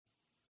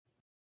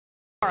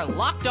Are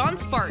Locked On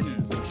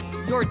Spartans,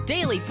 your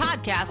daily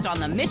podcast on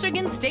the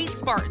Michigan State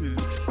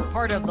Spartans,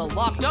 part of the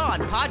Locked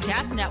On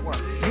Podcast Network,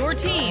 your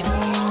team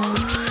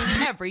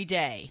every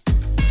day.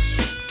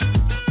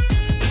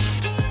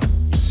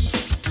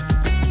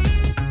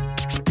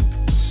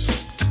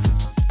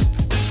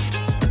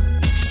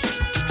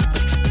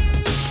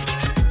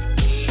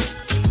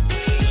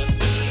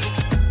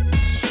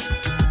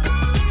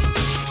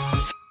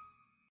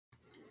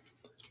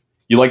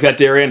 You like that,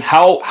 Darian?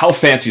 How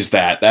fancy is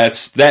that?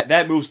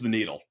 That moves the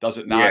needle, does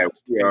it not?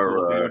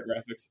 Yeah,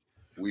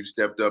 we've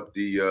stepped up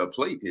the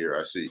plate here.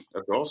 I see.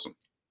 That's awesome.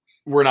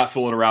 We're not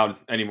fooling around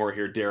anymore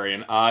here,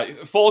 Darian.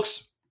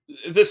 Folks,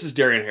 this is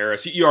Darian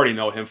Harris. You already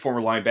know him, former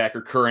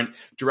linebacker, current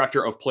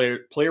director of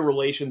player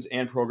relations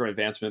and program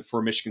advancement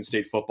for Michigan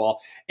State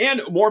football,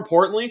 and more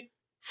importantly,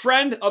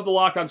 friend of the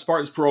Locked On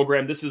Spartans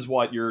program. This is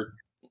what, your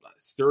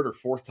third or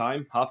fourth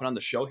time hopping on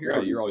the show here? Yeah,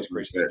 you're always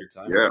gracious with your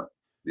time.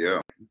 Yeah,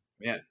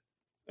 man.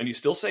 And you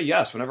still say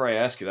yes whenever I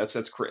ask you.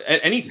 That's crazy.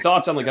 Any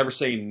thoughts on ever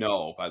saying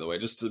no? By the way,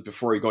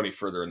 before we go any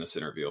further in this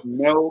interview.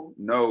 No.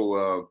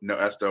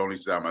 That's the only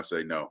time I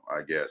say no, I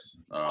guess.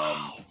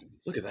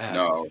 Look at that.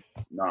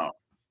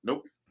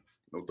 Nope.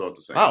 No thought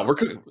to say. Wow, we're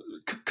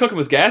cooking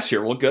with gas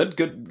here. Well, good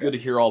to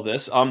hear all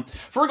this.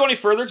 Before we go any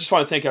further, just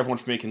want to thank everyone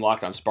for making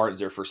Locked On Spartans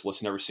their first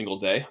listen every single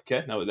day.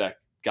 Okay, now that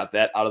got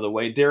that out of the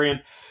way, Darian.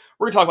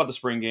 We're going to talk about the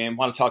spring game.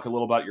 Want to talk a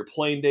little about your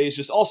playing days,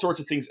 just all sorts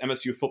of things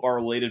MSU football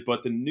related.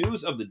 But the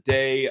news of the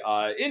day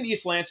in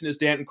East Lansing is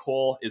Danton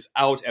Cole is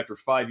out after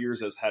 5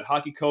 years as head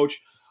hockey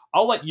coach.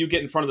 I'll let you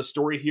get in front of the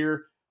story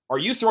here. Are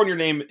you throwing your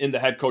name in the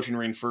head coaching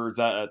ring for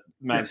the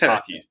men's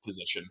hockey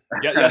position?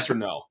 Yes or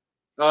no?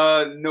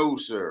 No,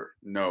 sir.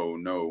 No.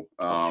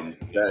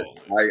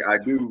 Okay. I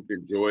do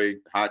enjoy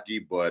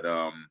hockey, but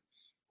I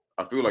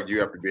feel like you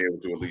have to be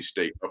able to at least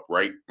stay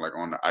upright, like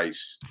on the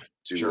ice,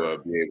 to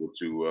be able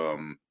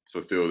to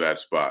fulfill that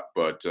spot.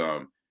 But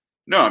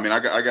no, I mean, I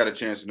got a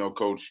chance to know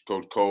Coach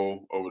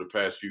Cole over the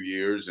past few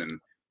years, and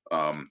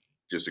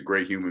just a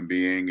great human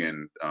being,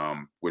 and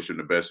wish him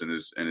the best in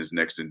his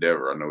next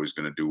endeavor. I know he's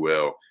going to do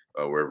well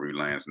wherever he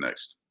lands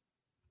next.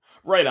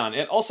 Right on.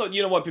 And also,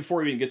 you know what,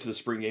 before we even get to the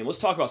spring game, let's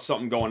talk about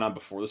something going on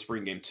before the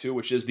spring game too,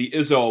 which is the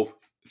Izzo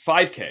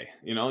 5K.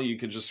 You know, you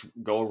could just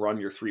go run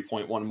your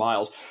 3.1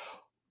 miles.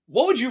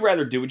 What would you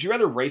rather do? Would you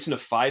rather race in a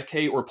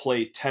 5K or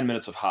play 10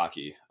 minutes of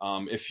hockey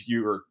if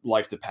your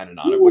life depended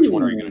on it? Which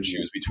one are you going to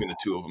choose between the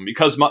two of them?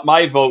 Because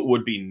my vote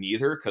would be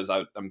neither, because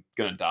I'm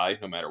going to die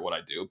no matter what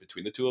I do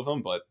between the two of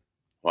them. But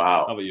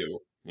wow. How about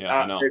you? Yeah,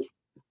 I know.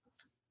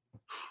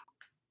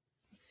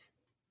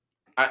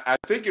 I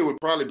think it would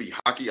probably be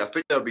hockey. I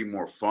think that would be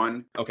more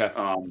fun. Okay.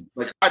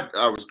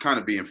 I was kind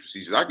of being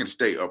facetious. I can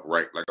stay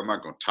upright. Like, I'm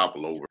not going to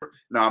topple over.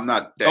 Now, I'm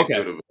not that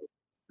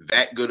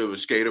good of a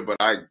skater, but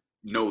I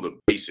know the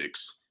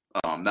basics.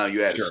 Now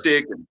you add a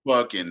stick and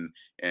puck and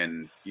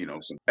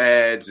some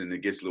pads, and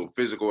it gets a little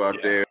physical out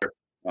there.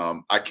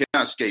 I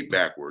cannot skate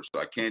backwards,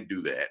 so I can't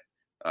do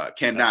that.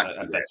 Cannot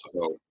do that.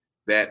 So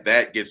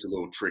that gets a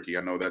little tricky.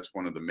 I know that's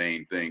one of the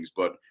main things.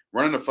 But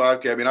running a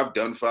 5K, I mean, I've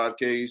done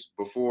 5Ks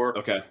before.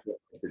 Okay.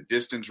 The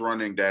distance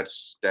running,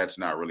 that's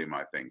not really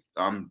my thing.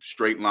 I'm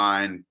straight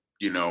line,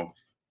 0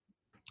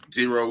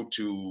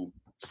 to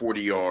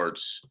 40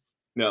 yards.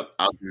 Yep.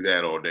 I'll do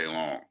that all day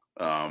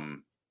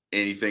long.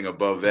 Anything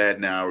above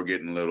that, now we're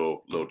getting a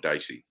little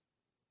dicey.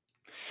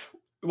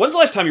 When's the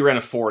last time you ran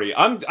a 40?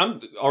 I'm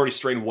already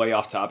straying way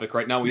off topic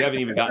right now. We haven't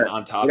even gotten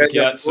on topic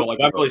yet. So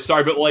I'm really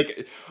sorry. But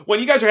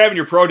when you guys are having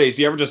your pro days,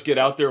 do you ever just get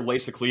out there,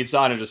 lace the cleats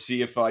on, and just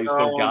see if you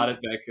still got it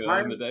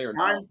back in the day or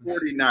not? I'm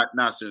 40,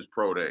 not since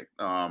pro day.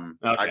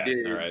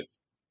 Okay.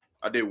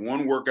 I did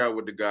one workout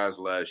with the guys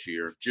last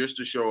year just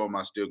to show them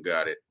I still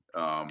got it.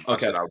 I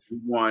said I'll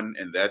do one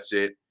and that's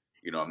it.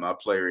 I'm not a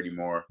player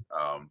anymore.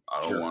 I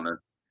don't want to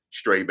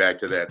stray back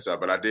to that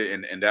side, but I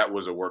did, and that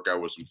was a workout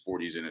with some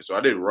 40s in it. So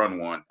I did run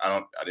one.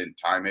 I didn't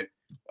time it.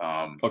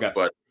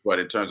 But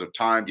in terms of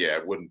time,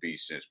 it wouldn't be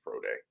since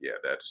pro day. Yeah,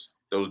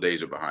 those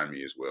days are behind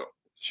me as well.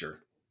 Sure.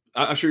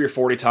 I'm sure your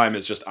 40 time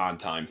is just on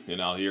time.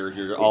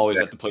 You're always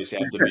at the place you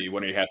have to be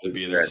when you have to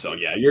be there. So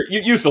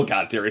you still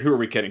got it, Terry. Who are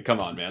we kidding? Come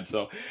on, man.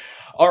 So,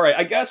 all right,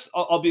 I guess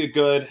I'll be a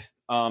good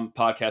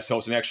podcast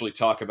host and actually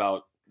talk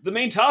about the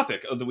main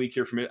topic of the week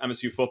here from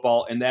MSU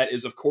football, and that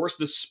is, of course,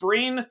 the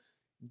spring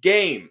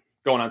game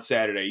going on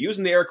Saturday.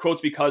 Using the air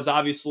quotes because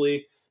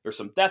obviously there's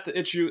some depth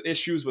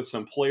issues with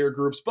some player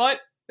groups,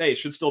 but hey, it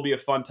should still be a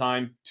fun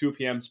time. 2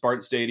 p.m.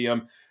 Spartan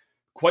Stadium.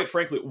 Quite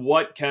frankly,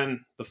 what can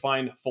the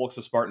fine folks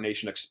of Spartan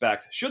Nation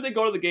expect? Should they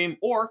go to the game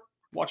or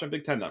watch on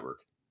Big Ten Network?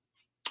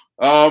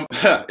 You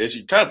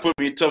kind of put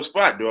me in a tough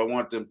spot. Do I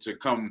want them to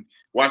come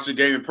watch the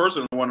game in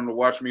person, or I want them to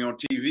watch me on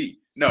TV?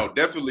 No,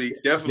 definitely.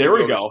 There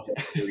we go.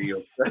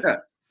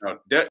 No,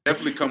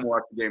 definitely come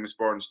watch the game in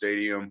Spartan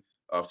Stadium.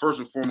 First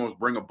and foremost,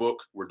 bring a book.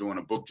 We're doing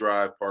a book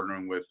drive,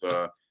 partnering with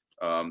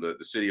the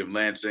city of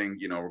Lansing.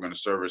 We're going to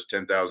service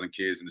 10,000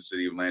 kids in the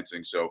city of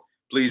Lansing. So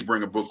please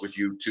bring a book with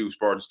you to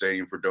Spartan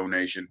Stadium for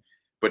donation.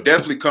 but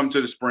definitely come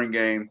to the spring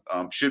game.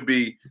 Should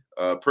be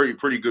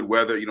pretty good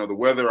weather. The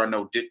weather I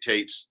know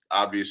dictates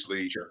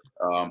obviously, sure.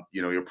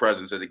 Your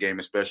presence at the game,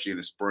 especially in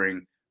the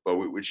spring. But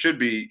it should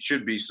be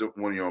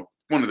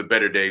one of the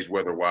better days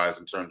weather-wise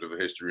in terms of the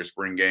history of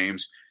spring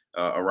games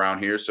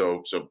around here.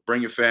 So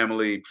bring your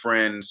family,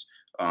 friends.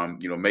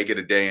 Make it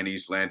a day in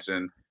East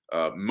Lansing.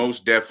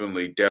 Most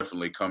definitely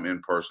come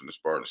in person to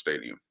Spartan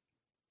Stadium.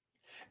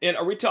 And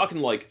are we talking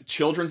like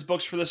children's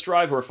books for this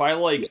drive, or if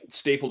I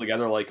staple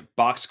together like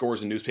box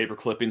scores and newspaper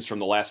clippings from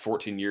the last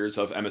 14 years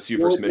of MSU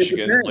versus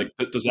Michigan,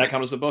 does that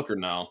count as a book or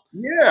no?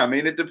 Yeah, I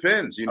mean it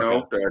depends.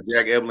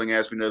 Jack Ebling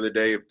asked me the other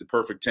day if the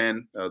Perfect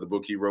 10, the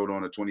book he wrote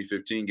on a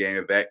 2015 game,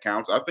 if that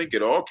counts. I think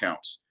it all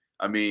counts.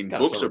 I mean,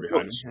 books are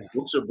books. Yeah.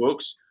 Books are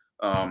books.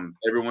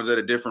 Everyone's at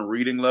a different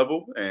reading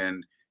level,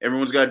 and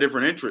everyone's got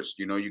different interests.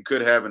 You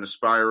could have an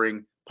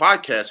aspiring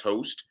podcast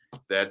host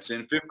that's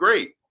in 5th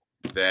grade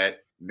that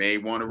may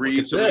want to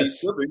read some of these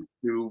clippings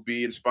to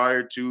be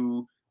inspired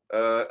to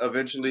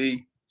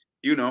eventually,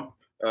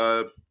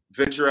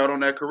 venture out on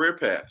that career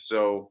path.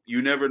 So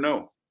you never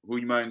know who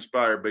you might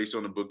inspire based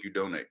on the book you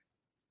donate.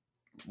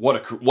 What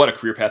a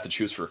career path to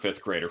choose for a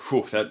 5th grader.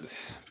 Whew, that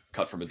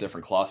cut from a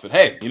different cloth. But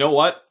hey, you know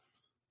what?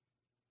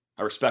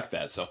 I respect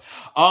that. So,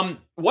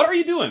 what are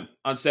you doing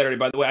on Saturday,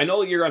 by the way? I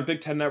know you're on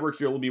Big Ten Network.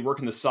 You'll be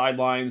working the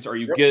sidelines. Are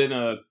you getting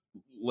to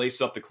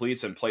lace up the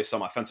cleats and play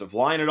some offensive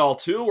line at all,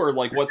 too? Or,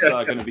 what's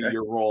going to be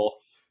your role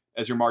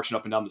as you're marching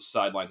up and down the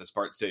sidelines at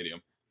Spartan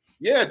Stadium?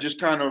 Yeah, just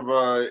kind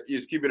of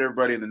just keeping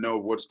everybody in the know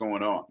of what's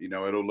going on.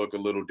 It'll look a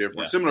little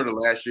different, similar to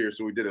last year.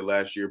 So we did it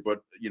last year,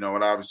 but, it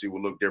obviously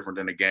will look different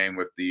in the game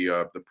with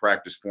the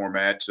practice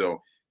format. So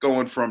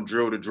going from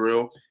drill to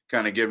drill,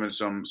 kind of giving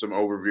some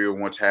overview of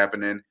what's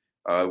happening.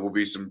 There'll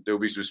be some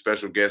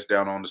special guests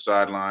down on the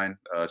sideline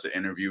to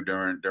interview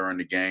during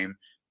the game.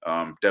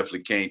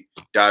 Definitely can't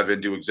dive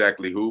into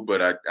exactly who,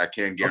 but I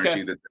can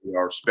guarantee that they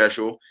are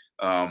special.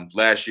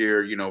 Last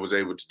year, was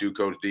able to do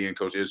Coach D and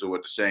Coach Izzo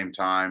at the same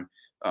time.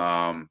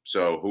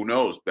 So who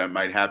knows? That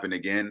might happen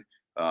again.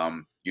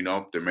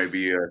 There may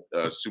be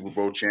a Super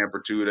Bowl champ or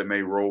two that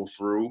may roll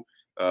through,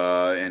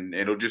 and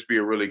it'll just be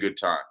a really good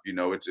time.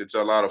 It's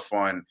a lot of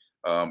fun.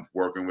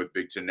 Working with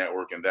Big Ten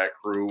Network and that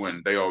crew,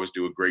 and they always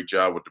do a great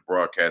job with the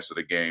broadcast of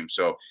the game.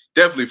 So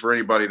definitely for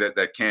anybody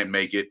that can't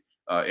make it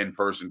in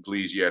person,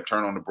 please,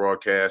 turn on the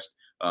broadcast.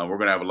 We're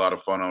going to have a lot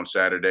of fun on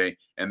Saturday,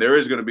 and there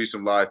is going to be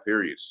some live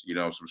periods,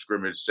 some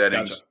scrimmage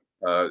settings,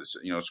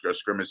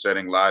 scrimmage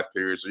setting live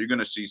periods. So you're going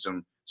to see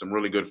some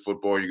really good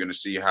football. You're going to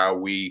see how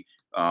we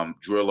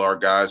drill our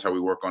guys, how we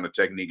work on the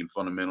technique and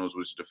fundamentals,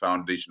 which is the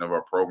foundation of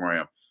our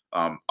program.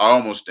 I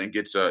almost think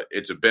it's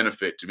a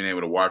benefit to being able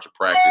to watch a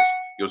practice.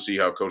 You'll see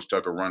how Coach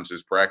Tucker runs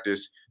his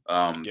practice,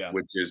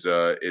 which is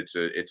it's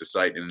a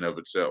sight in and of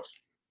itself.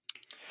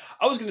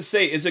 I was going to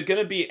say, is it going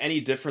to be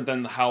any different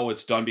than how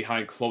it's done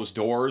behind closed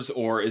doors,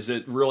 or is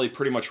it really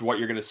pretty much what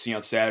you're going to see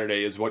on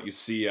Saturday is what you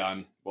see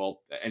on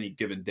any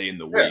given day in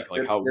the week?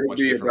 How much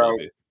different will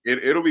it be?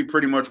 It'll be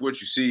pretty much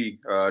what you see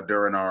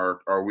during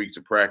our weeks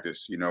of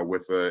practice,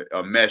 with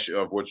a mesh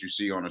of what you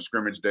see on a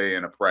scrimmage day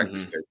and a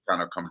practice day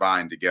kind of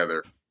combined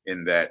together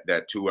in that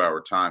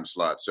 2-hour time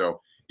slot.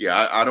 So,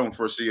 I don't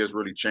foresee us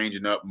really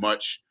changing up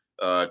much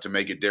to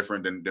make it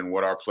different than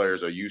what our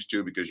players are used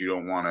to, because you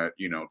don't want to,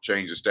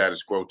 change the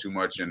status quo too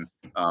much and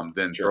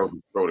then throw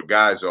the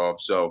guys off.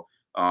 So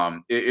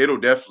it'll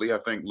definitely, I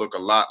think, look a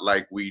lot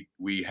like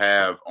we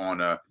have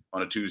on a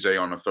Tuesday,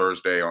 on a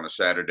Thursday, on a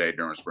Saturday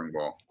during spring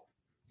ball.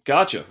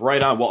 Gotcha.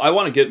 Right on. Well, I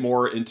want to get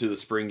more into the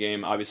spring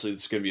game. Obviously,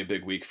 it's going to be a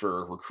big week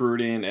for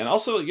recruiting, and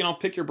also,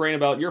 pick your brain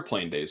about your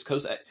playing days,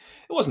 because it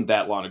wasn't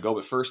that long ago.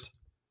 But first,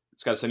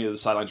 just got to send you to the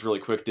sidelines really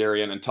quick,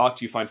 Darian, and talk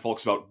to you fine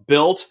folks about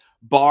Built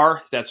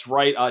Bar. That's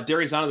right.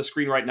 Darian's not on the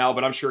screen right now,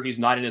 but I'm sure he's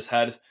nodding his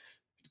head,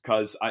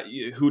 because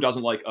who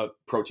doesn't like a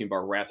protein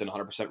bar wrapped in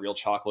 100% real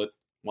chocolate?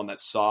 One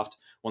that's soft,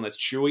 one that's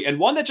chewy, and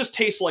one that just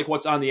tastes like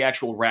what's on the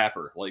actual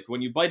wrapper. Like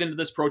when you bite into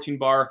this protein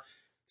bar,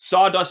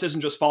 sawdust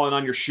isn't just falling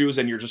on your shoes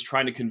and you're just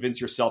trying to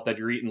convince yourself that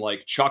you're eating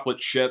like chocolate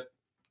chip,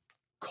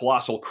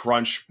 colossal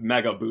crunch,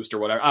 mega boost or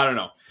whatever. I don't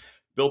know.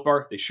 Built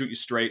Bar, they shoot you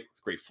straight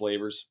with great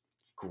flavors,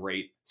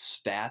 great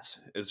stats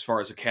as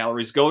far as the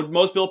calories go.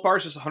 Most Built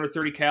Bars just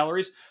 130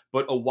 calories,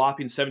 but a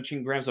whopping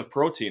 17 grams of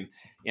protein.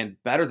 And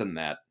better than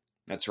that,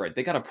 that's right,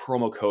 they got a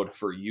promo code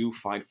for you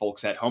fine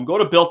folks at home. Go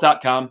to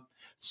Built.com,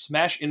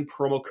 smash in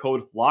promo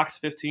code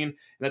LOCKED15, and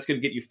that's going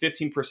to get you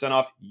 15%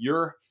 off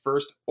your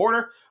first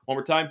order. One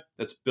more time,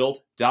 that's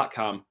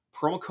Built.com,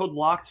 promo code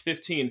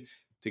LOCKED15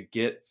 to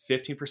get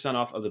 15%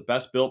 off of the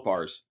best Built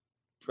Bars,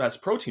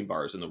 best protein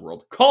bars in the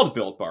world, called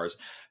Built Bars.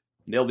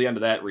 Nailed the end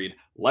of that, Reed.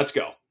 Let's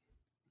go.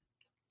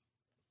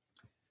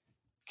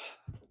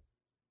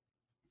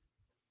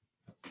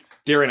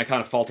 Darian, I kind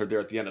of faltered there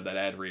at the end of that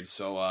ad read,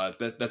 so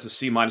that's a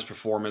C-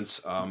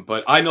 performance.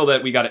 But I know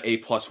that we got an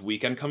A+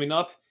 weekend coming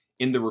up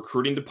in the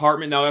recruiting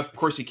department. Now, of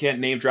course, you can't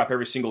name drop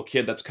every single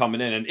kid that's coming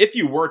in. And if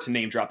you were to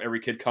name drop every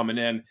kid coming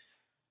in,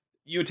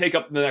 you would take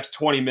up the next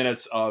 20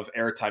 minutes of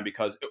airtime,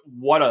 because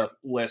what a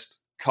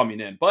list coming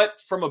in. But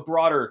from a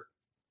broader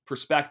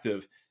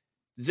perspective,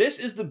 this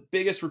is the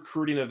biggest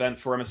recruiting event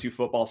for MSU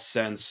football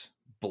since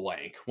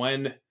blank.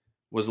 When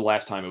was the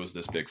last time it was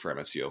this big for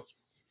MSU?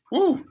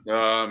 Woo.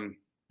 I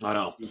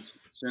know.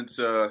 Since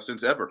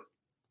ever.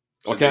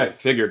 Okay,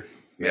 figured.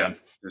 Yeah,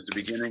 it's the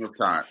beginning of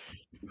time.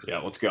 Yeah,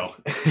 let's go.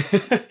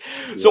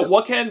 So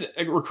what can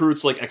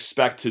recruits like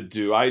expect to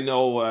do? I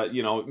know,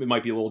 it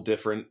might be a little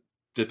different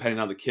depending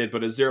on the kid,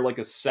 but is there like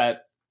a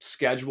set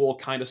schedule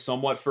kind of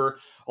somewhat for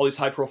all these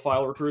high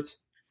profile recruits?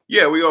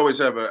 Yeah, we always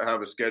have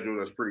a schedule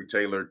that's pretty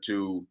tailored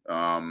to,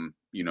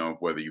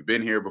 whether you've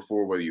been here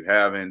before, whether you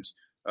haven't,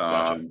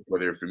 Gotcha.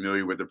 whether you're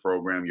familiar with the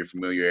program, your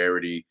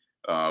familiarity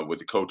with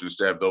the coaching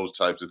staff, those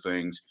types of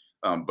things.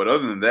 But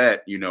other than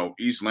that,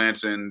 East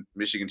Lansing,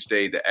 Michigan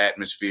State, the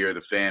atmosphere,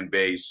 the fan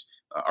base,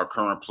 our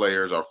current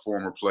players, our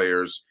former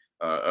players,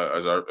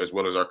 as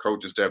well as our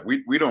coaching staff,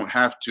 we don't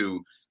have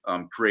to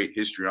create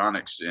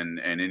histrionics and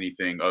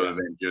anything other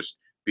than just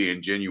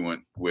being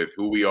genuine with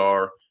who we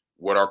are,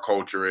 what our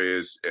culture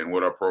is, and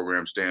what our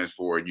program stands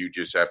for. And you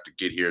just have to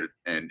get here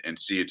and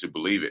see it to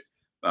believe it.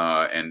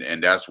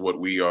 And that's what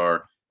we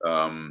are,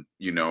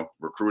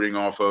 recruiting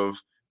off of.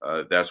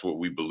 That's what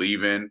we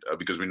believe in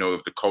because we know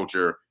that the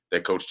culture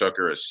that Coach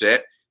Tucker has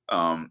set,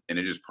 and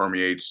it just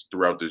permeates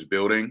throughout this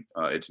building.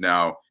 It's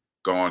now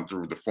gone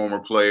through the former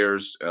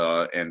players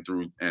and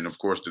of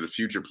course to the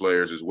future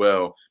players as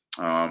well.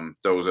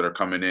 Those that are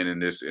coming in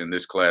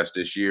this class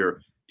this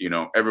year.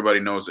 Everybody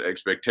knows the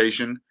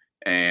expectation,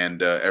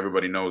 and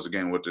everybody knows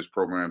again what this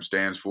program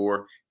stands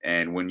for.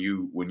 And when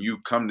you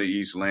come to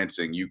East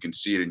Lansing, you can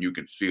see it and you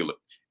can feel it,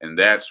 and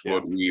that's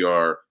what we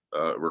are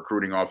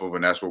recruiting off of,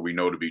 and that's what we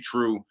know to be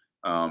true.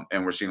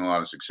 And we're seeing a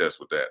lot of success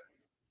with that.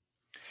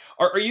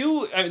 Are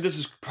you? This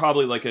is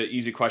probably like an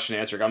easy question to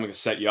answer. I'm going to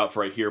set you up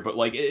right here, but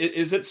like,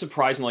 is it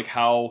surprising like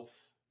how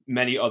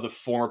many of the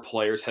former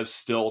players have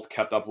still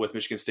kept up with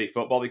Michigan State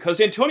football?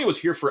 Because Antonio was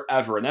here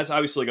forever, and that's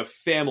obviously like a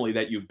family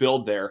that you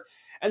build there.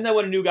 And then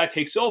when a new guy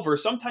takes over,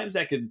 sometimes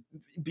that could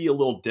be a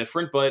little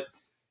different. But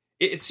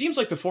it seems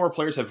like the former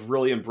players have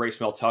really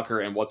embraced Mel Tucker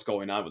and what's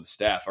going on with the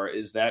staff.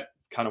 Is that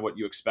kind of what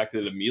you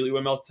expected immediately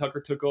when Mel Tucker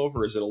took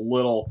over? Or is it a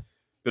little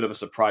bit of a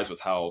surprise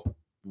with how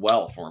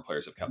well former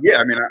players have kept? Yeah,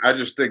 I mean, I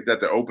just think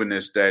that the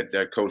openness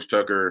that Coach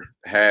Tucker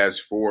has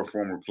for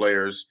former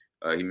players,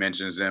 he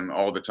mentions them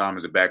all the time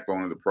as a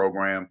backbone of the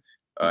program,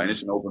 and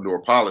it's an open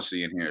door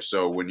policy in here.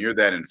 So when you're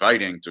that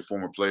inviting to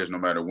former players, no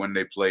matter when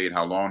they played,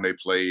 how long they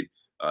played,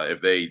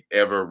 if they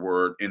ever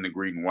were in the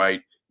green and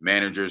white,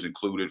 managers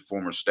included,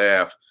 former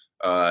staff,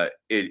 that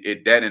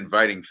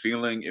inviting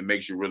feeling, it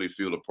makes you really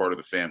feel a part of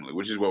the family,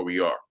 which is what we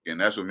are, and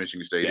that's what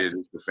Michigan State is.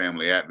 It's the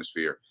family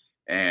atmosphere.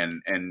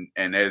 And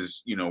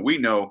as we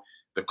know,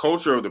 the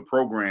culture of the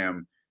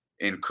program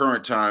in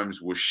current times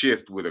will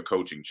shift with a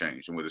coaching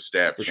change and with a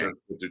staff change. Sure.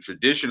 But the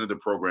tradition of the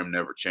program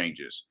never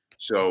changes.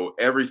 So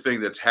everything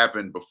that's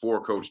happened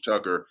before Coach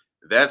Tucker,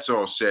 that's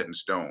all set in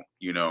stone.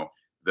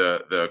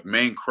 The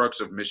main crux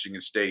of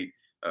Michigan State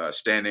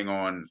standing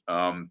on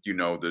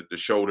the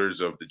shoulders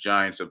of the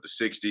giants of the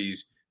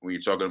 60s when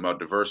you're talking about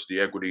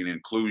diversity, equity, and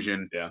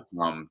inclusion.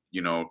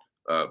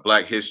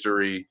 Black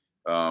history.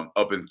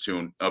 Up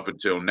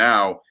until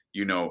now,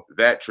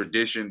 that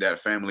tradition,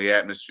 that family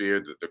atmosphere,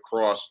 the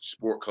cross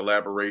sport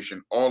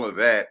collaboration, all of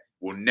that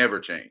will never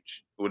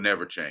change.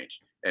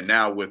 And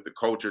now with the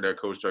culture that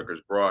Coach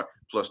Tucker's brought,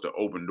 plus the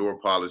open door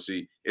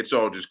policy, it's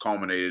all just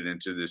culminated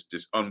into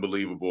this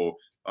unbelievable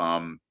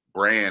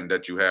brand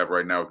that you have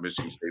right now with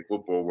Michigan State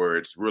football, where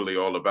it's really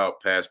all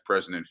about past,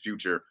 present, and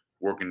future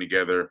working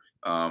together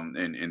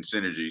in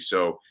synergy.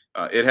 So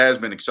it has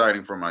been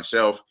exciting for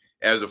myself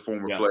as a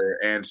former player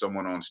and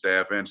someone on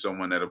staff and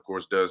someone that, of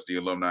course, does the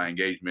alumni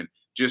engagement,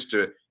 just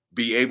to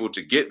be able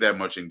to get that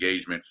much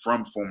engagement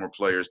from former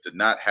players, to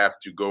not have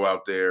to go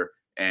out there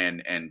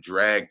and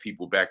drag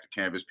people back to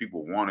campus.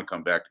 People want to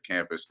come back to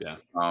campus.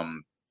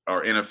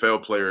 Our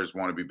NFL players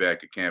want to be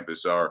back at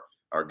campus. Our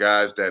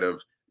guys that have,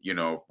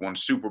 won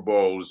Super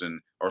Bowls and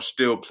are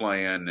still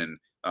playing and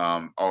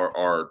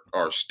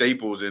are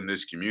staples in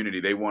this community,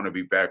 they want to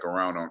be back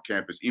around on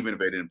campus, even if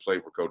they didn't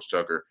play for Coach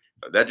Tucker.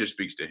 That just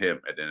speaks to him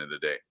at the end of the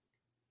day.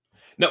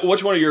 Now,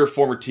 which one of your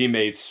former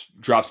teammates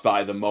drops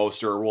by the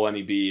most, or will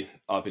any be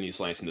up in East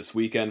Lansing this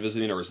weekend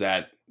visiting, or is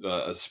that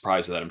a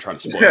surprise that I'm trying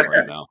to spoil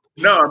right now?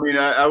 No, I mean,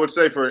 I would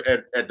say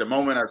at the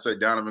moment, I'd say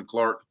Donovan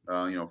Clark,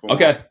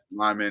 former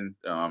lineman,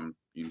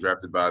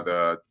 drafted by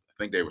I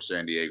think they were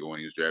San Diego when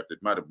he was drafted.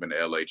 Might have been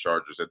the LA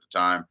Chargers at the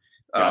time.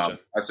 Gotcha.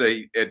 I'd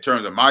say in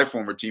terms of my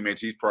former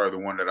teammates, he's probably the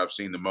one that I've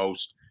seen the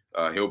most.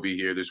 He'll be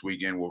here this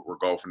weekend. We're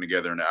golfing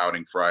together in the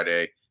outing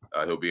Friday.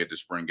 He'll be at the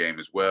spring game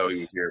as well. He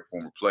was here at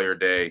former player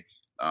day.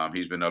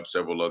 He's been up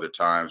several other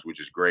times, which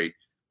is great.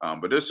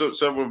 But there's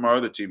several of my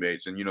other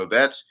teammates, and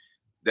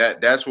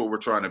that's what we're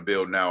trying to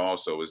build now.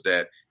 Also, is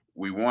that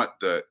we want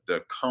the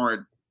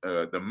current,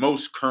 the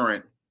most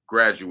current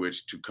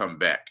graduates to come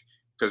back,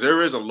 because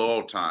there is a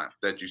lull time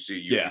that you see.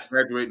 You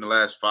graduate in the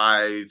last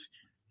 5-10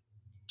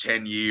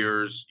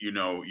 years,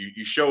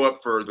 you show up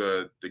for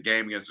the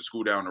game against the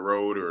school down the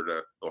road or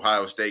the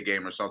Ohio State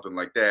game or something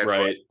like that.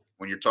 Right. But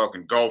when you're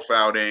talking golf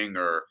outing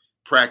or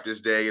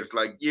practice day. It's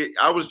like, yeah,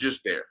 I was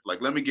just there.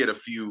 Like, let me get a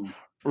few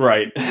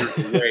right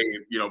away,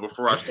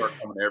 before I start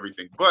coming to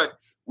everything. But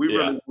we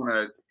really want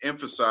to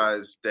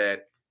emphasize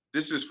that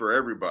this is for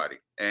everybody.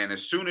 And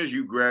as soon as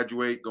you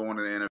graduate, going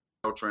to the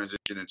NFL,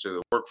 transition into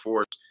the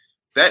workforce,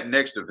 that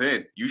next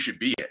event you should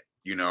be at,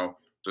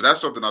 So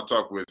that's something I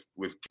talk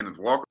with Kenneth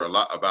Walker a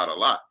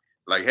lot.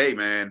 Like, hey,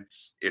 man,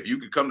 if you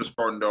could come to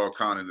Spartan Dog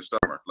Con in the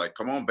summer, like,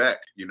 come on back.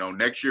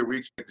 Next year we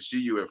expect to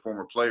see you at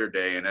Former Player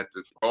Day and at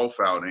the golf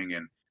outing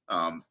and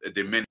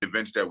the many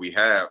events that we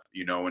have,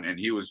 and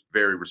he was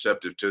very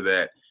receptive to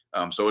that.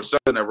 So it's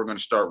something that we're going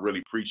to start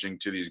really preaching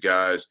to these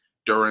guys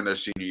during their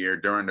senior year,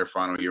 during their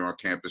final year on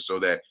campus, so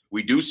that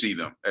we do see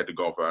them at the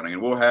golf outing.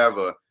 And we'll have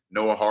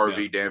Noah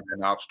Harvey, Dan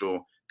Van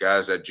Opstal,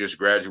 guys that just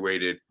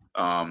graduated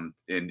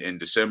in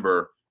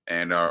December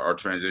and are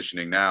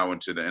transitioning now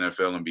into the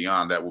NFL and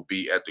beyond, that will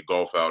be at the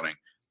golf outing,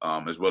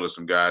 as well as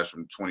some guys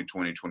from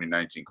 2020,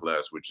 2019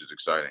 class, which is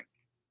exciting.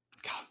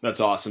 God, that's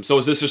awesome. So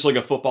is this just like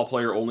a football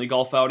player only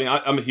golf outing?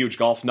 I'm a huge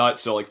golf nut,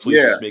 so like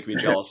please just make me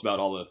jealous about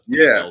all the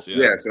details.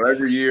 Yeah. So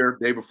every year,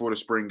 day before the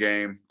spring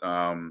game,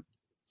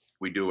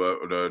 we do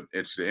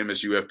it's the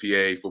MSU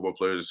FPA Football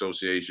Players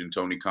Association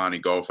Tony Connie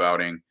golf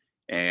outing,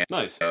 and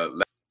nice.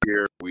 Last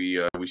year we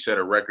set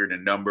a record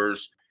in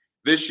numbers.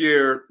 This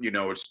year,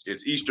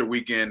 it's Easter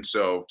weekend,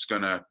 so it's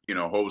gonna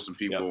hold some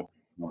people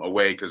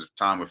away because of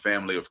time with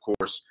family, of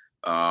course.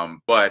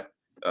 But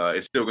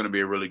it's still going to be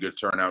a really good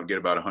turnout. Get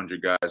about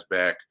 100 guys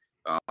back,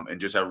 and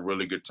just have a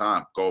really good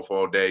time. Golf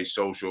all day,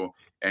 social,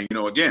 and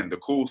again, the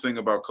cool thing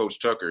about Coach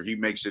Tucker, he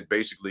makes it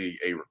basically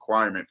a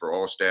requirement for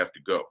all staff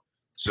to go.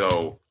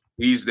 So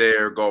he's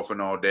there golfing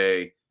all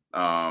day.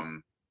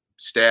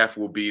 Staff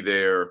will be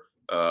there.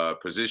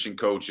 Position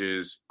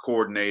coaches,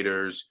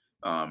 coordinators,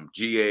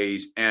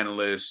 GAs,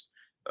 analysts,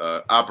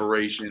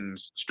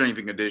 operations, strength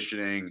and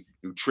conditioning,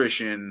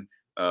 nutrition,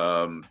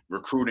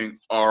 recruiting.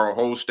 Our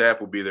whole staff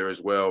will be there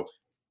as well,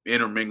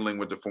 intermingling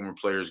with the former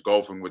players,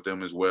 golfing with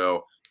them as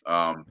well.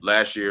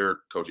 Last year,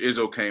 Coach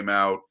Izzo came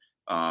out.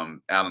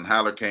 Alan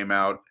Haller came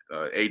out.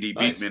 AD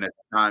Nice. Beatman at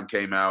the time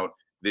came out.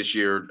 This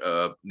year,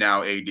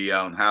 now AD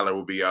Alan Haller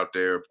will be out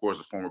there. Of course,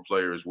 a former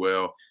player as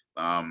well.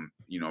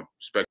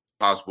 Expect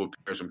possible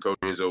appearance from Coach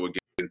Izzo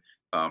again.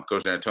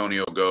 Coach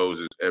Antonio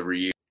goes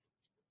every year.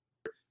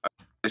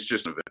 It's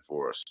just an event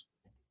for us.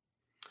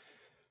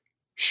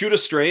 Shoot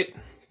us straight.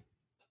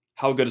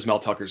 How good is Mel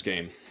Tucker's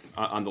game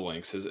on the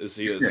links? Is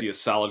he a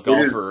solid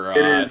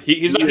golfer?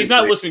 He's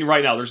not listening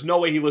right now. There's no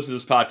way he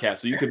listens to this podcast,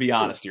 so you could be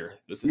honest here.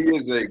 He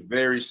is a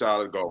very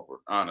solid golfer,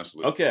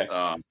 honestly. Okay.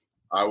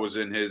 I was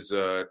in his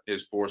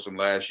foursome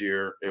last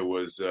year. It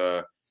was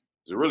a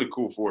really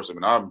cool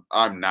foursome, and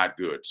I'm not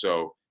good,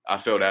 so I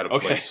felt out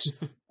of place.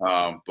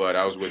 But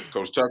I was with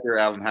Coach Tucker,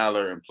 Alan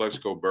Haller, and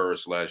Plexico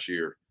Burris last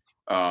year.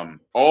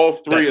 All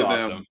three of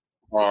them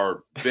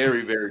are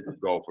very, very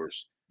good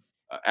golfers.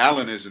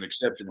 Alan is an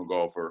exceptional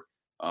golfer.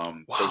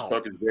 Coach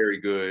Tucker is very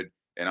good,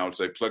 and I would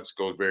say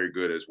Plexico is very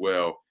good as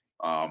well.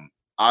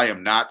 I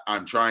am not.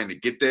 I'm trying to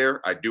get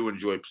there. I do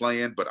enjoy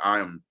playing, but I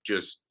am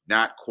just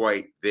not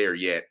quite there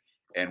yet,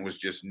 and was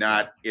just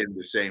not in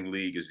the same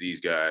league as these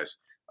guys.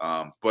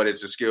 But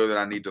it's a skill that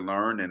I need to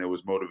learn, and it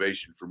was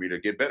motivation for me to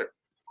get better.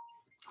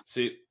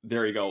 See,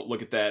 there you go.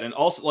 Look at that. And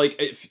also,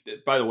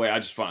 by the way, I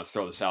just want to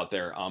throw this out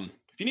there.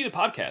 If you need a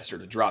podcaster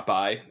to drop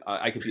by,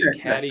 I could be a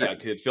caddy. I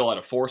could fill out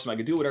a foursome. I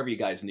could do whatever you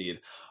guys need.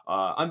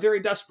 I'm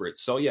very desperate.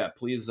 So, yeah,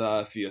 please,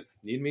 if you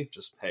need me,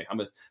 just, hey, I'm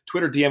a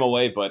Twitter DM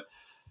away, but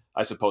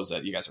I suppose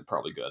that you guys are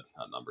probably good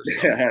on numbers.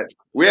 So.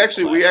 We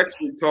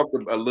actually talked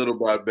a little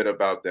bit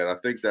about that. I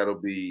think that'll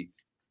be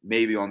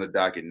maybe on the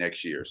docket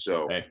next year.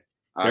 So, hey.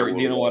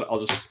 You know what? I'll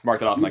just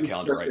mark that off my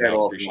calendar right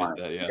now. Appreciate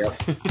that. Yeah.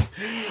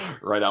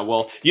 Yep. Right on.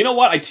 Well, you know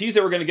what? I teased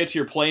that we're going to get to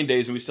your playing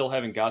days, and we still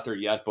haven't got there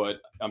yet.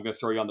 But I'm going to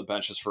throw you on the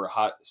bench just for a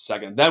hot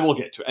second, and then we'll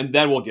get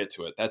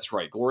to it. That's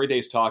right. Glory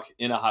Days talk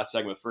in a hot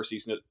segment. First, you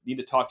need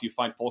to talk to you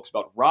fine folks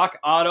about Rock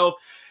Auto.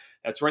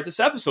 That's right.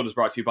 This episode is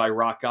brought to you by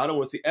Rock Auto.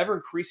 With the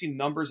ever-increasing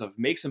numbers of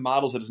makes and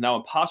models, it is now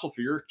impossible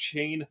for your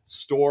chain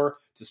store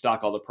to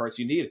stock all the parts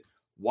you need.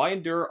 Why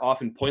endure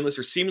often pointless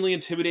or seemingly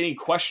intimidating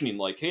questioning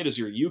like, hey, does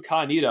your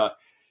Yukon need a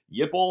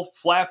Yipple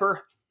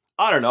flapper?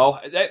 I don't know.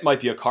 That might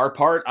be a car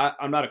part.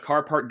 I'm not a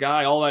car part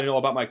guy. All I know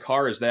about my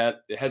car is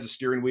that it has a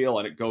steering wheel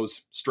and it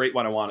goes straight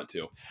when I want it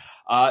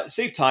to.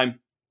 Save time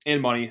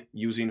and money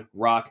using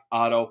Rock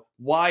Auto.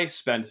 Why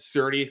spend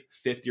 30,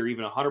 50, or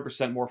even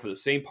 100% more for the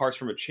same parts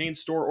from a chain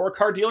store or a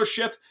car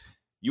dealership?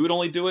 You would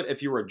only do it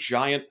if you were a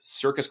giant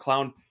circus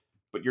clown,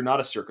 but you're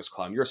not a circus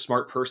clown. You're a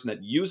smart person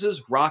that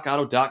uses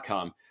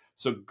rockauto.com.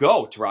 So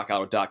go to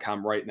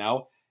rockauto.com right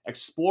now.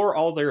 Explore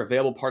all their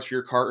available parts for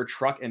your car or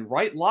truck and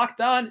write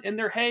Locked On in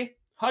their "Hey,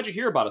 how'd you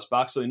hear about us"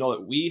 box so they know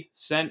that we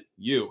sent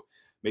you.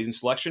 Amazing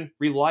selection,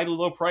 reliably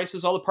low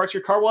prices, all the parts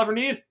your car will ever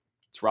need.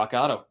 It's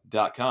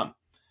rockauto.com.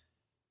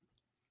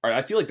 All right,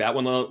 I feel like that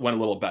one went a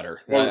little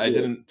better. I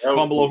didn't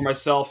fumble over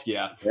myself.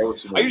 Yeah.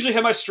 I usually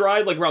have my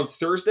stride like around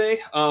Thursday.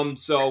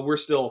 So we're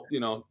still,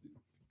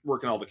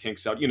 working all the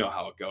kinks out. You know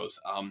how it goes.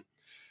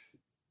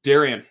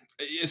 Darian,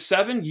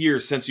 7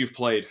 years since you've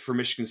played for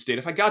Michigan State.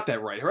 If I got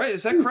that right?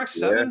 Is that correct?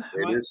 7?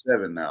 Yeah, it is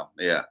 7 now.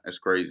 Yeah, that's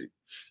crazy.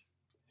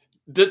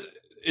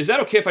 Is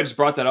that okay if I just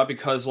brought that up?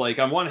 Because, like,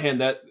 on one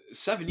hand, that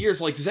 7 years,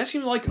 like, does that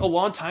seem like a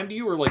long time to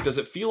you? Or, like, does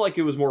it feel like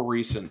it was more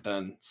recent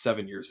than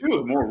 7 years ago?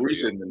 It was more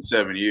recent than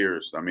 7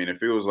 years. I mean, it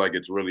feels like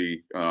it's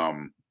really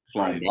flown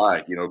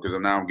by, because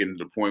now I'm getting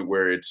to the point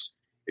where it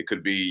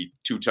could be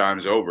 2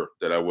 times over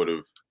that I would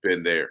have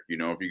been there.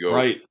 If you go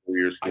 4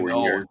 years, 4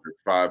 years,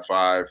 or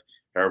 5,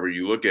 however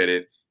you look at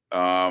it,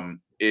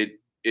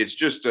 it's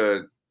just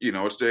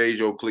it's the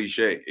age-old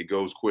cliche. It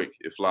goes quick.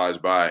 It flies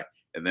by.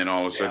 And then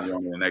all of a sudden you're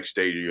on the next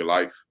stage of your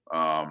life.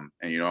 I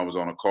was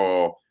on a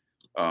call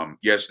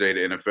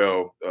yesterday, the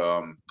NFL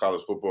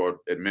College Football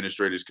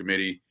Administrators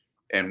Committee,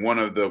 and one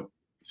of the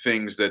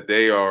things that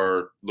they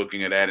are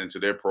looking at adding to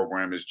their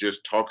program is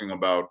just talking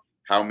about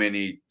how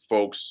many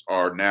folks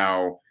are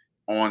now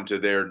on to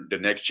the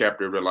next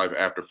chapter of their life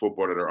after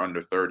football that are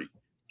under 30.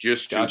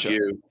 Just to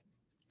give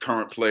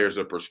current players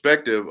a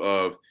perspective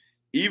of,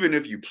 even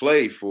if you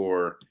play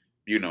for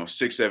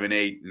 6, 7,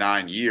 8,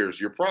 9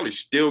 years, you're probably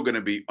still going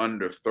to be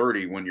under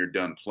 30 when you're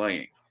done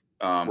playing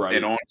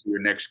and on to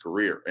your next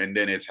career. And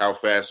then it's how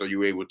fast are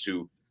you able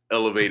to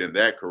elevate in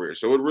that career.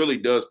 So it really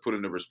does put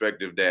into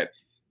perspective that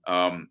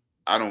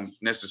I don't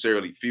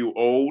necessarily feel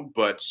old,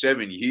 but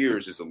 7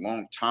 years is a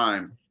long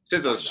time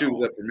since I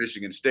shooted up for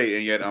Michigan State,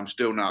 and yet I'm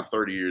still not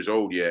 30 years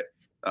old yet.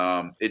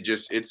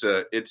 It's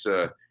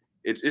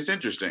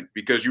interesting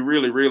because you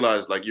really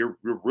realize, like, you're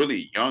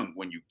really young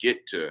when you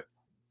get to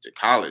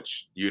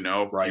college. You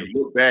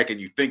look back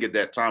and you think at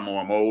that time,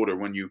 I'm old, or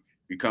when you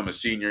become a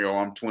senior,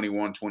 I'm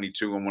 21,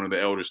 22, I'm one of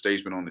the elder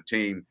statesmen on the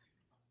team.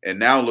 And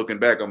now looking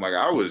back, I'm like,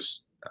 I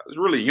was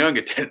really young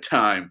at that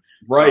time.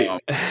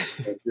 Right.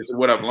 This is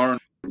what I've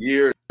learned for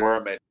years, where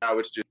I'm at now.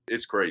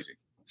 It's crazy.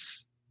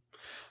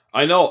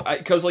 I know,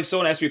 because like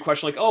someone asked me a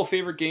question like, "Oh,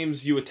 favorite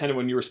games you attended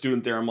when you were a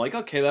student there?" I'm like,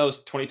 "Okay, that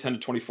was 2010 to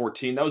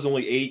 2014. That was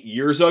only 8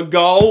 years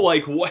ago."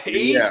 Like, what?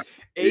 8? Yeah.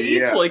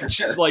 8? Yeah.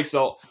 Like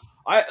so.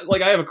 I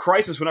have a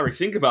crisis whenever I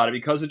think about it,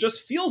 because it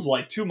just feels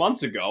like 2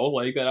 months ago,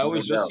 like that I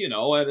was just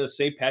at a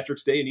St.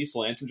 Patrick's Day in East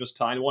Lansing just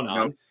tying one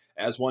on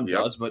as one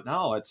does. But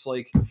now it's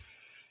like,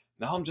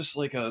 now I'm just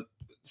like a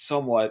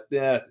somewhat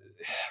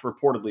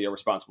reportedly a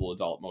responsible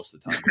adult most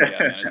of the time. But yeah,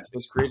 man,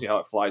 it's crazy how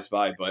it flies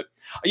by. But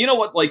you know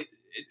what, like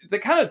that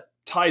kind of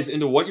ties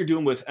into what you're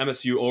doing with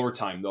MSU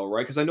Overtime, though,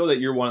 right? Because I know that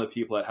you're one of the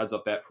people that heads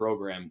up that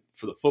program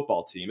for the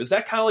football team. Is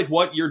that kind of like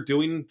what you're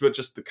doing, but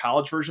just the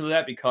college version of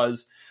that?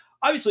 Because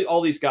obviously all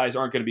these guys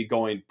aren't going to be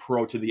going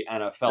pro to the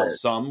NFL. Right.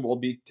 Some will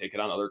be taking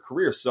on other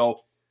careers. So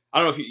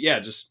I don't know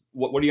if just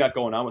what do you got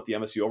going on with the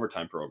MSU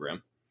Overtime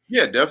program?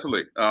 Yeah,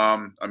 definitely.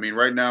 I mean,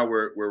 right now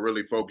we're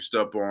really focused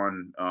up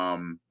on,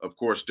 of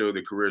course, still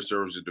the career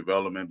services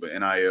development, but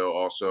NIL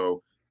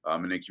also,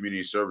 and then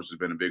community service has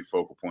been a big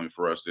focal point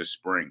for us this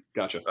spring.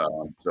 Gotcha.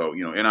 So,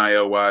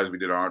 NIL wise, we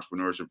did our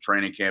entrepreneurship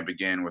training camp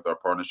again with our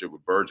partnership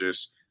with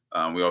Burgess.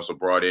 We also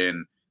brought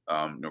in,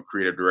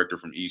 creative director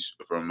from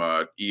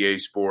EA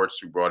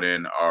Sports. We brought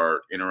in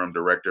our interim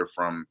director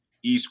from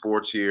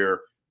esports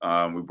here.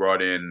 We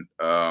brought in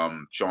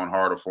Sean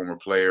Hart, a former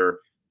player,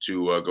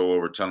 to go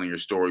over telling your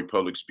story,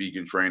 public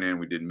speaking training.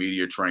 We did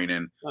media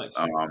training. Nice.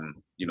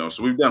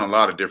 So we've done a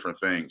lot of different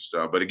things.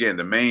 But again,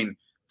 the main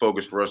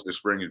focus for us this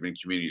spring has been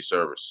community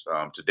service.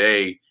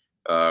 Today,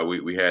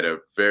 we had a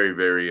very,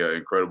 very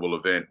incredible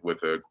event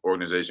with an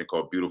organization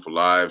called Beautiful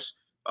Lives.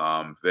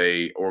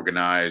 They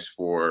organize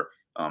for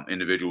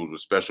individuals with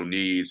special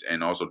needs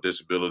and also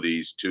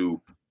disabilities to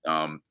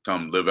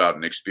come live out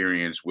an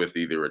experience with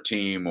either a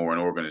team or an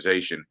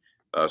organization.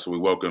 So we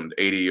welcomed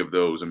 80 of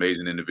those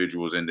amazing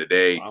individuals in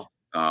today,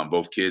 wow.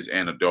 Both kids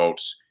and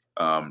adults,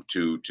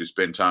 to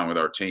spend time with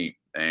our team.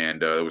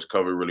 And it was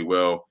covered really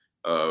well,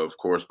 of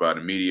course, by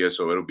the media.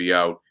 So it'll be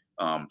out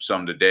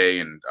some today,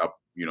 and I'll,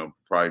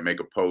 probably make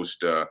a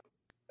post, around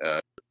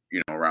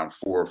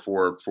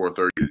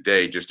 4:30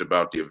 today just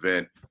about the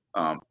event.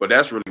 But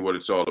that's really what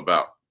it's all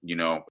about.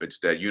 It's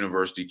that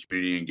university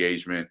community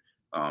engagement,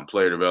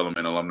 player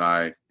development,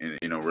 alumni,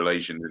 and,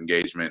 relations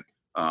engagement.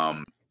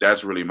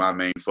 That's really my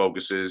main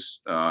focuses,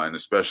 and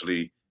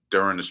especially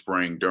during the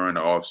spring, during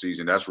the off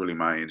season, that's really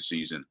my end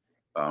season.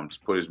 To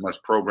put as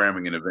much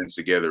programming and events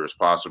together as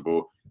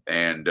possible,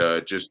 and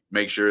just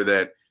make sure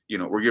that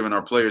we're giving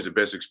our players the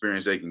best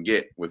experience they can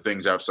get with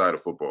things outside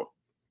of football.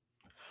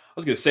 I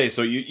was going to say,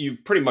 so you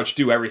pretty much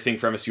do everything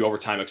for MSU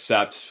Overtime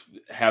except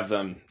have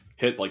them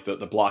hit like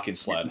the blocking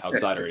sled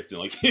outside or anything.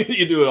 Like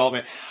you do it all,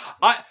 man.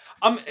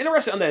 I'm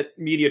interested on that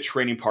media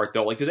training part,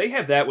 though. Like, do they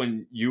have that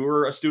when you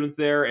were a student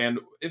there? And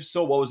if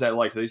so, what was that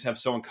like? Do they just have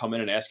someone come in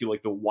and ask you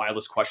like the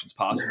wildest questions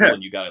possible,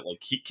 and you got to like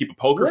keep a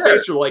poker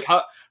face, or like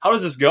how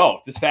does this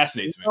go? This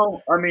fascinates me.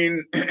 I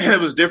mean,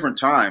 it was different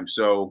times,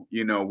 so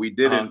we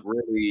didn't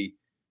really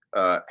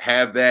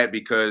have that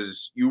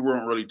because you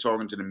weren't really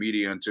talking to the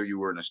media until you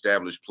were an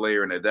established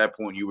player, and at that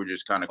point, you were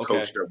just kind of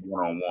coached up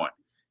one-on-one.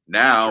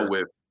 Now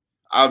with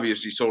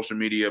obviously social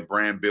media,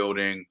 brand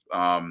building,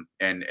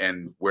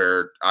 and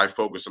where I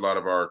focus a lot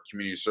of our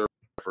community service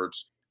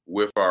efforts,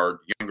 with our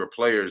younger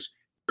players,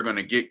 they're going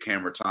to get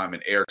camera time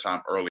and air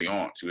time early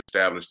on to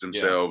establish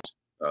themselves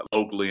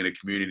locally in the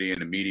community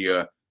and the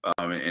media,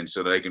 and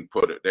so they can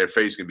their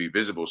face can be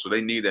visible. So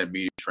they need that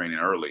media training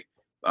early.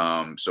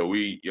 So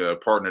we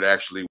partnered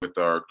actually with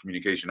our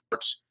communication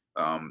arts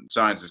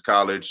sciences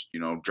college,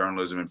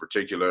 journalism in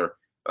particular,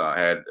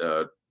 had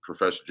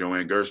Professor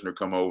Joanne Gershner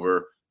come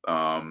over,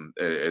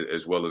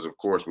 as well as, of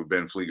course, with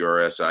Ben Flieger,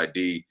 our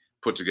SID,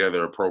 put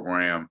together a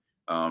program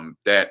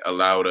that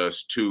allowed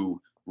us to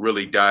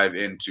really dive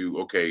into,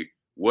 okay,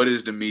 what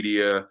is the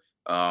media?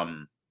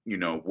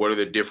 What are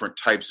the different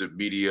types of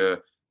media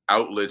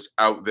outlets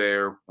out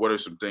there? What are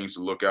some things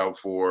to look out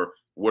for?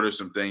 What are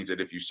some things that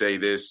if you say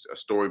this, a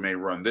story may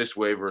run this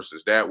way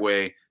versus that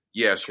way?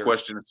 Yes, sure.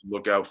 Questions to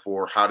look out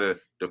for, how to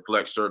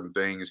deflect certain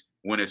things,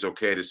 when it's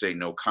okay to say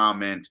no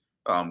comment,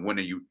 when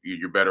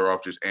you're better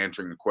off just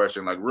answering the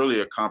question, like really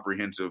a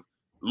comprehensive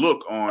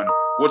look on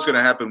what's going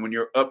to happen when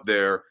you're up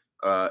there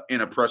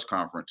in a press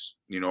conference,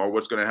 or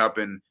what's going to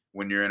happen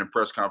when you're in a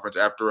press conference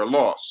after a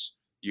loss,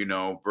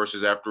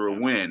 versus after a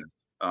win,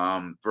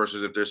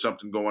 versus if there's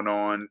something going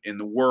on in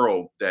the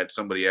world that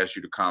somebody asks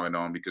you to comment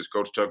on, because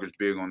Coach Tucker's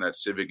big on that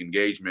civic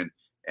engagement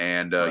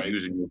and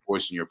using your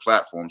voice in your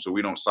platform. So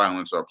we don't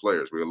silence our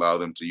players. We allow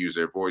them to use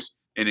their voice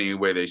in any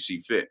way they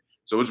see fit.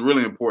 So it's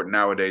really important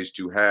nowadays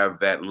to have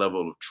that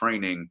level of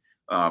training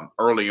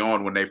early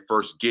on when they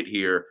first get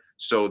here,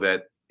 so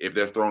that if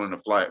they're thrown in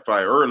the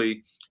fire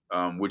early,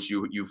 which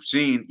you've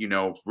seen,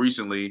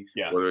 recently,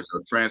 whether it's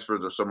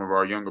transfers or some of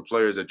our younger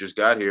players that just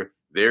got here,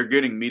 they're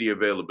getting media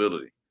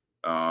availability.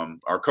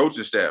 Our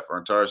coaching staff, our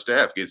entire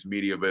staff gets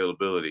media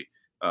availability.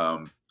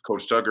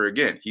 Coach Tucker,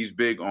 again, he's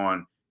big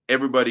on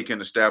everybody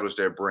can establish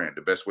their brand.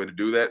 The best way to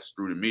do that is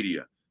through the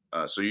media.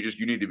 So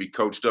you need to be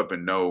coached up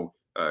and know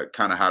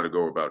kind of how to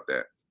go about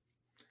that.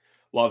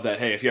 Love that.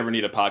 Hey, if you ever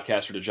need a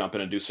podcaster to jump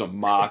in and do some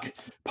mock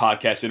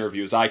podcast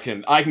interviews, I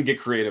can get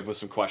creative with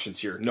some questions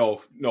here.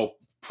 No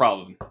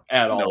problem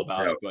at all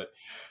about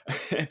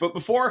it. But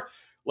before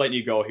letting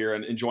you go here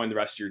and enjoying the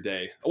rest of your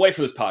day away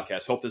from this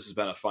podcast, hope this has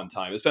been a fun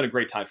time. It's been a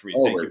great time for me.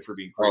 Always. Thank you for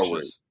being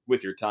gracious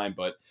with your time.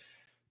 But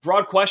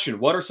broad question,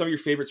 what are some of your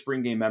favorite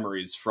spring game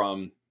memories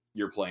from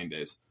your playing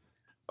days?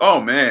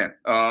 Oh, man.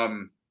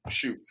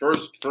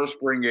 First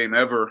spring game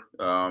ever.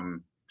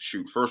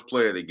 First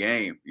play of the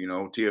game,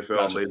 TFL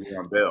Gotcha.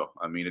 Le'Veon Bell.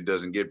 I mean, it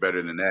doesn't get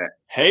better than that.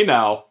 Hey,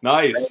 now.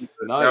 Nice.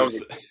 That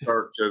was a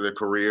start to the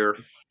career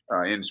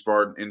in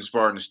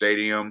Spartan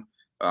Stadium.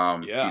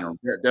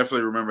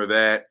 Definitely remember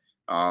that.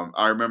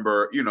 I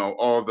remember,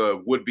 all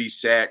the would-be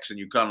sacks, and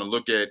you kind of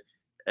look at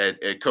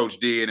Coach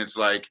D, and it's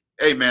like,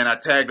 hey, man, I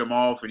tagged him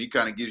off, and he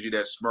kind of gives you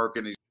that smirk,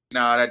 and he's,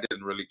 nah, that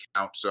doesn't really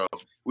count. So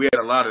we had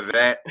a lot of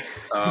that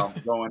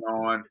going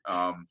on.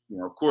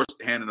 Of course,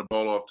 handing the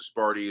ball off to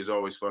Sparty is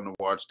always fun to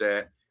watch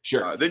that.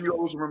 Sure. Then you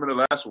always remember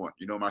the last one,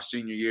 my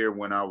senior year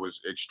when I was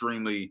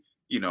extremely,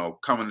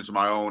 coming into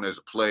my own as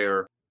a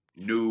player,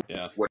 knew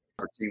what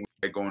our team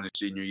was going into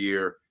senior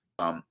year,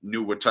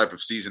 knew what type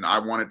of season I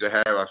wanted to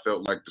have. I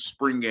felt like the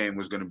spring game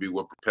was going to be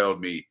what propelled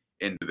me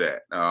into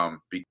that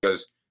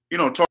because,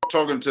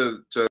 talking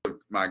to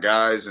my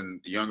guys and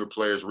the younger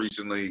players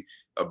recently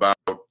about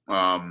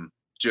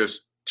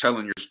just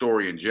telling your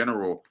story in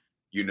general,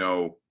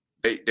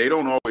 they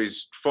don't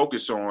always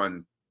focus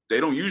on, they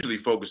don't usually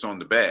focus on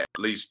the bad.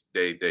 At least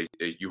they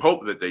you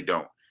hope that they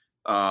don't.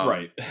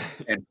 Right.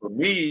 And for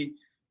me,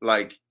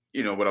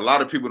 what a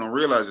lot of people don't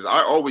realize is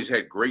I always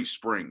had great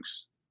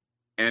springs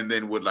and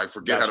then would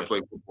forget how to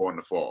play football in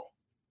the fall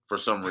for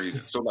some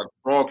reason. So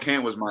fall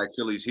camp was my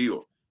Achilles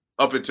heel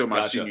up until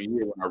my senior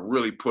year when I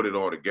really put it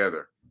all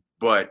together.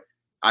 But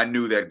I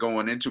knew that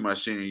going into my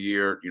senior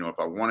year, if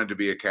I wanted to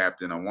be a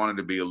captain, I wanted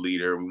to be a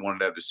leader, we wanted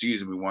to have the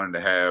season we wanted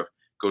to have.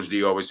 Coach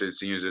D always said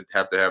seniors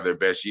have to have their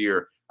best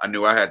year. I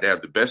knew I had to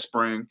have the best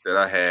spring that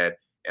I had,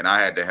 and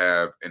I had to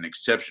have an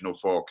exceptional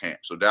fall camp.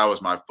 So that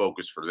was my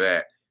focus for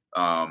that.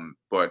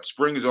 But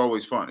spring is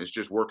always fun. It's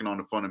just working on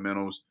the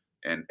fundamentals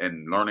and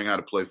learning how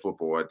to play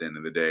football at the end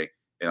of the day.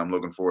 And I'm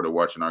looking forward to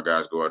watching our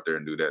guys go out there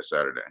and do that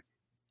Saturday.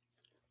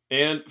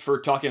 And for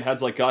talking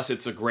heads like us,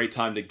 it's a great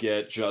time to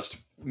get just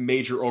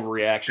major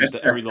overreactions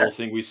to every little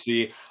thing we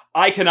see.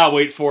 I cannot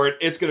wait for it.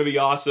 It's going to be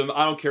awesome.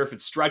 I don't care if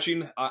it's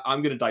stretching.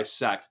 I'm going to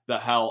dissect the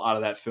hell out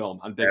of that film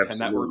on Big Ten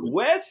Network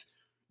with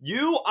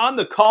you on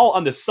the call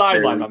on the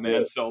sideline, my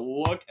man. So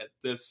look at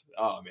this.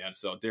 Oh, man.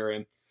 So,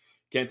 Darian,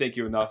 can't thank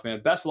you enough,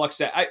 man. Best of luck.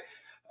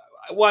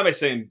 Why am I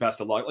saying best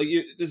of luck?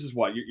 This is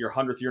what your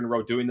 100th year in a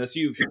row doing this.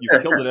 You've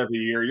killed it every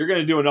year. You're going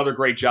to do another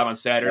great job on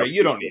Saturday.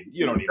 You don't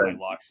need my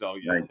luck. So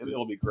yeah,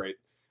 it'll be great.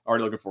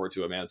 Already looking forward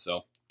to it, man.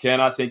 So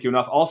cannot thank you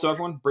enough. Also,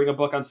 everyone, bring a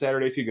book on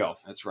Saturday if you go.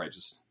 That's right.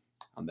 Just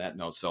on that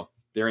note. So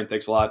Darian,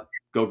 thanks a lot.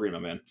 Go Green, my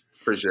man.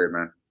 Appreciate it,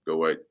 man. Go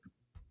White.